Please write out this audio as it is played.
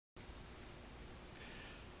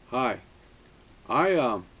Hi.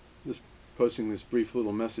 Just posting this brief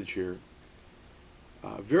little message here.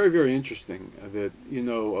 Very, very interesting that,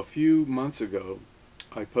 a few months ago,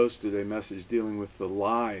 I posted a message dealing with the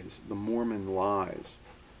lies, the Mormon lies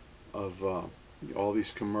of all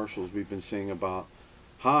these commercials we've been seeing about,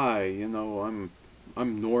 hi, I'm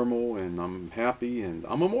normal and I'm happy and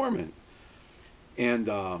I'm a Mormon. And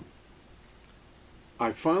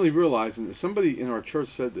I finally realized, and somebody in our church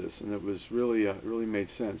said this, and it was really made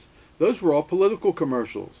sense. Those were all political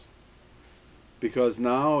commercials, because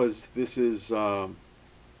now, as this is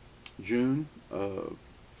June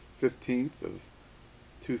 15th of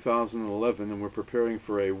 2011, and we're preparing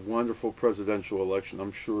for a wonderful presidential election.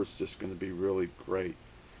 I'm sure it's just going to be really great.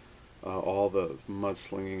 All the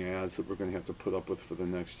mudslinging ads that we're going to have to put up with for the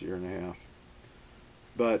next year and a half.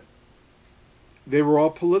 But they were all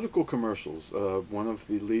political commercials. One of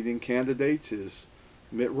the leading candidates is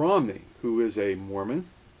Mitt Romney, who is a Mormon,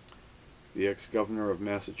 the ex-governor of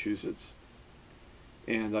Massachusetts.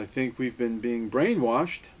 And I think we've been being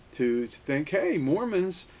brainwashed to think, hey,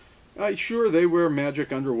 Mormons, sure, they wear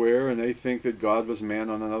magic underwear and they think that God was man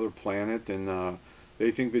on another planet, and they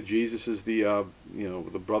think that Jesus is the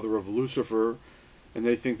brother of Lucifer, and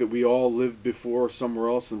they think that we all lived before somewhere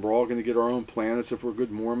else and we're all going to get our own planets if we're good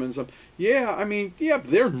Mormons. Yeah,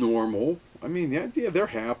 they're normal. Yeah, they're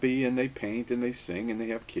happy and they paint and they sing and they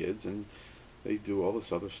have kids and they do all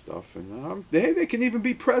this other stuff, and they can even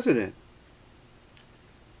be president.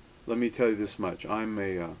 Let me tell you this much. I'm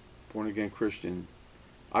a born-again Christian.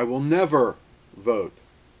 I will never vote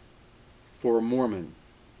for a Mormon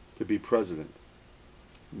to be president.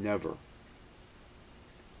 Never.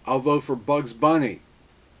 I'll vote for Bugs Bunny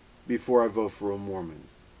before I vote for a Mormon,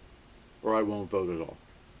 or I won't vote at all.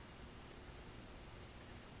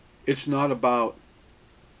 It's not about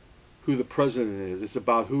who the president is. It's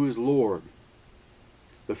about who is Lord.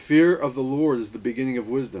 The fear of the Lord is the beginning of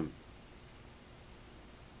wisdom,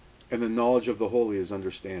 and the knowledge of the holy is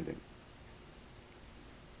understanding.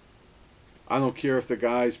 I don't care if the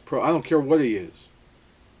guy's I don't care what he is.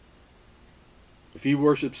 If he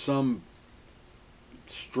worships some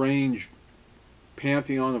strange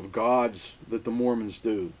pantheon of gods that the Mormons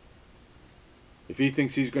do, if he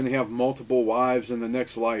thinks he's going to have multiple wives in the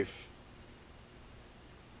next life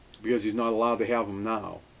because he's not allowed to have them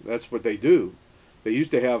now, that's what they do. They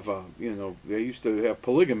used to have,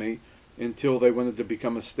 polygamy until they wanted to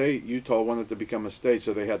become a state. Utah wanted to become a state,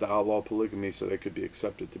 so they had to outlaw polygamy so they could be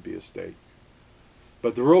accepted to be a state.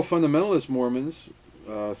 But the real fundamentalist Mormons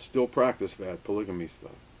still practice that polygamy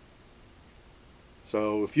stuff.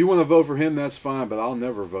 So if you want to vote for him, that's fine, but I'll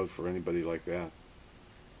never vote for anybody like that.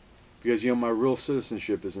 Because, my real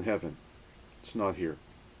citizenship is in heaven. It's not here.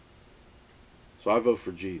 So I vote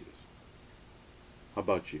for Jesus. How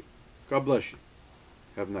about you? God bless you.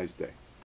 Have a nice day.